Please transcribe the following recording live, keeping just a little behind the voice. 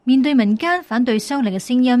面對民間反對修例嘅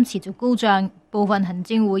聲音持續高漲，部分行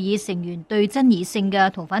政會議成員對爭議性嘅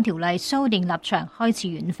逃犯條例修訂立場開始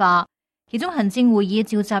軟化。其中行政會議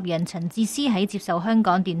召集人陳智思喺接受香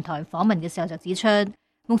港電台訪問嘅時候就指出，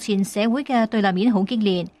目前社會嘅對立面好激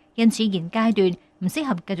烈，因此現階段唔適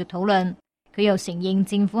合繼續討論。佢又承認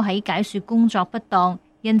政府喺解說工作不當，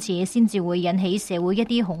因此先至會引起社會一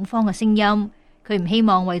啲恐慌嘅聲音。佢唔希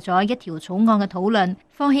望為咗一條草案嘅討論，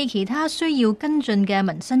放棄其他需要跟進嘅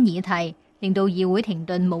民生議題，令到議會停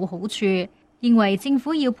頓冇好處。認為政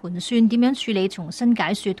府要盤算點樣處理重新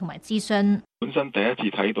解說同埋諮詢。本身第一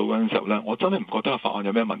次睇到嗰陣時候呢，我真係唔覺得個法案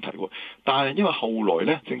有咩問題喎。但係因為後來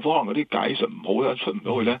呢，政府可能嗰啲解說唔好咧，出唔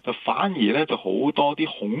到去呢，就反而呢就好多啲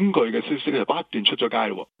恐懼嘅消息就不斷出咗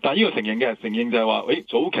街咯。但係呢個承認就係話，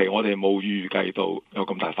早期我哋冇預計到有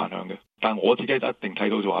咁大反響嘅。但我自己就一定睇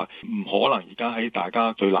到就話，唔可能而家喺大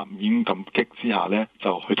家對立面咁激之下呢，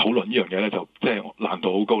就去討論呢樣嘢呢，就即係難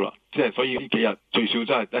度好高啦。即係所以呢幾日最少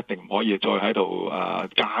真係一定唔可以再喺度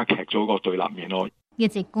加劇咗個對立面咯。一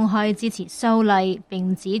直公開支持修例，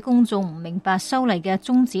並指公眾唔明白修例嘅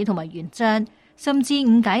宗旨同埋原則，甚至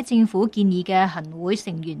誤解政府建議嘅行會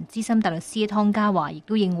成員資深大律師湯家驊亦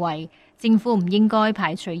都認為政府唔應該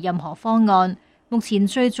排除任何方案。目前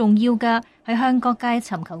最重要嘅係向各界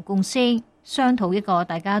尋求共識，商討一個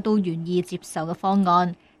大家都願意接受嘅方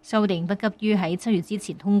案。修訂不急於喺7月之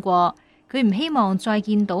前通過。佢唔希望再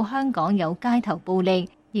見到香港有街頭暴力，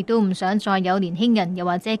亦都唔想再有年輕人又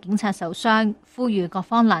或者警察受傷，呼籲各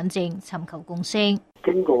方冷靜，尋求共識。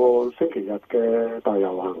經過星期日嘅大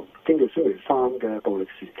遊行，經過星期3嘅暴力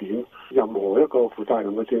事件，任何一個負責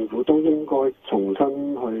任嘅政府都應該重新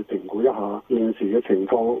去評估一下現時嘅情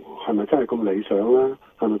況係咪真係咁理想呢？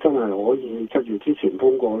係咪真係可以7月之前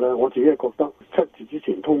通過呢？我自己係覺得7月之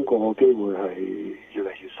前通過嘅機會係越嚟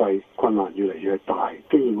越細，困難越嚟越大。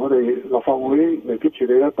既然我哋立法會未必處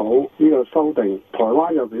理得到呢個修訂，台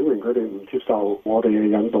灣又表明佢哋唔接受我哋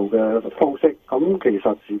引導嘅方式，咁其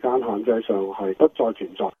實時間限制上係不再存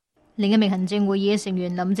在。另一名行政會議成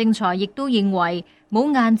員林正財亦都認為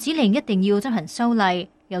冇硬指令一定要執行修例，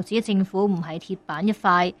又指政府唔係鐵板一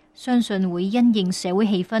塊，相信會因應社會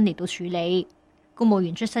氣氛嚟到處理。公務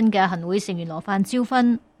員出身嘅行會成員羅范椒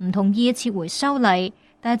芬唔同意撤回修例，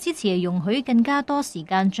但係支持容許更加多時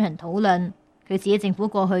間進行討論。佢指政府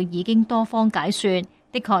過去已經多方解說，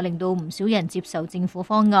的確令到唔少人接受政府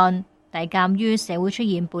方案，但係鑑於社會出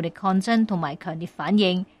現暴力抗爭同埋強烈反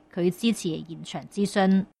應，佢支持延長諮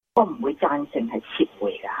詢。我唔會贊成係撤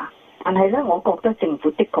回㗎嚇，但係咧，我覺得政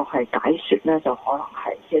府的確係解說咧，就可能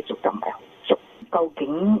係即係做得唔係好足。究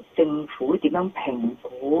竟政府點樣評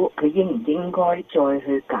估佢應唔應該再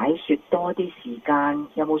去解說多啲時間？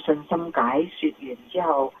有冇信心解說完之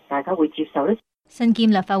後大家會接受呢？身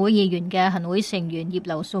兼立法會議員嘅行會成員葉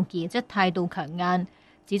劉淑儀則態度強硬，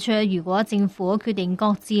指出如果政府決定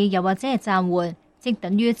擱置又或者係暫緩，即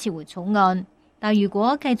等於撤回草案。但如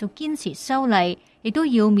果繼續堅持修例，亦都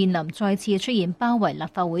要面臨再次出現包圍立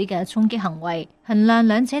法會嘅衝擊行為，衡量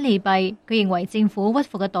兩者利弊，佢認為政府屈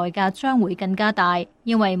服嘅代價將會更加大，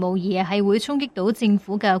因為無疑係會衝擊到政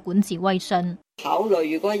府嘅管治威信。考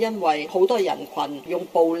慮如果因為好多人群用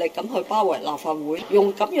暴力咁去包圍立法會，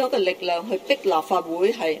用咁樣嘅力量去逼立法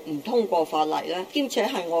會係唔通過法例咧，兼且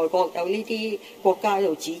係外國有呢啲國家喺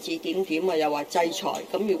度指指點點啊，又話制裁，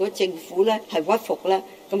咁如果政府咧係屈服咧，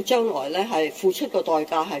咁將來咧係付出嘅代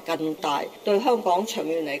價係更大，對香港長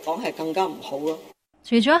遠嚟講係更加唔好咯。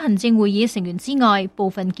除咗行政會議成員之外，部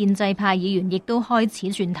分建制派議員亦都開始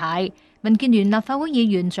轉軚。民建聯立法會議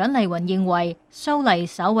員蔣麗芸認為修例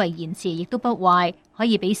稍為延遲亦都不壞，可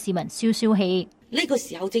以俾市民消消氣。呢個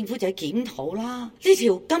時候政府就係檢討啦，呢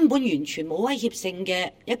條根本完全冇威脅性嘅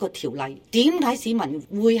一個條例，點解市民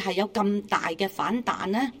會係有咁大嘅反彈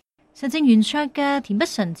呢？實政圓桌嘅田北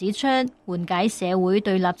辰指出，緩解社會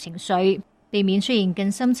對立情緒，避免出現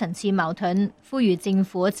更深層次矛盾，呼籲政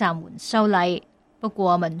府暫緩修例。不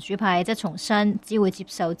過民主派則重申只會接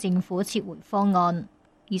受政府撤回方案。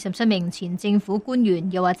27名前政府官員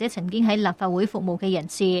又或者曾經喺立法會服務嘅人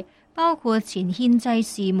士，包括前憲制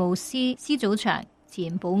事務司司組長、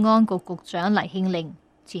前保安局局長黎慶玲、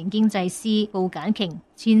前經濟司布簡瓊、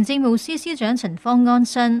前政務司司長陳方安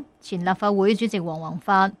生、前立法會主席黃宏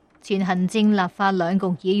發、前行政立法兩局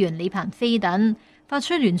議員李鵬飛等，發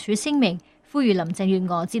出聯署聲明，呼籲林鄭月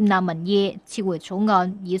娥接納民意，撤回草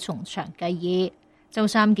案，以從長計議。週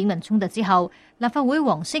三警民衝突之後，立法會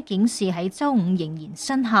黃色警示喺週五仍然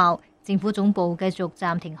生效，政府總部繼續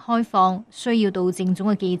暫停開放，需要到政總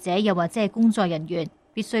嘅記者又或者係工作人員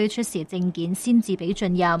必須出示證件先至俾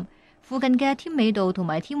進入。附近嘅添美道同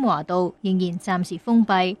埋添華道仍然暫時封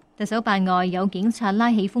閉。特首辦外有警察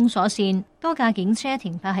拉起封鎖線，多架警車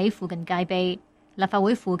停泊喺附近戒備。立法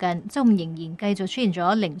會附近周五仍然繼續出現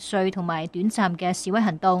咗零碎同埋短暫嘅示威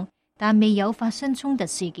行動，但未有發生衝突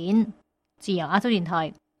事件。自由亞洲電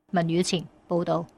台文宇前報道。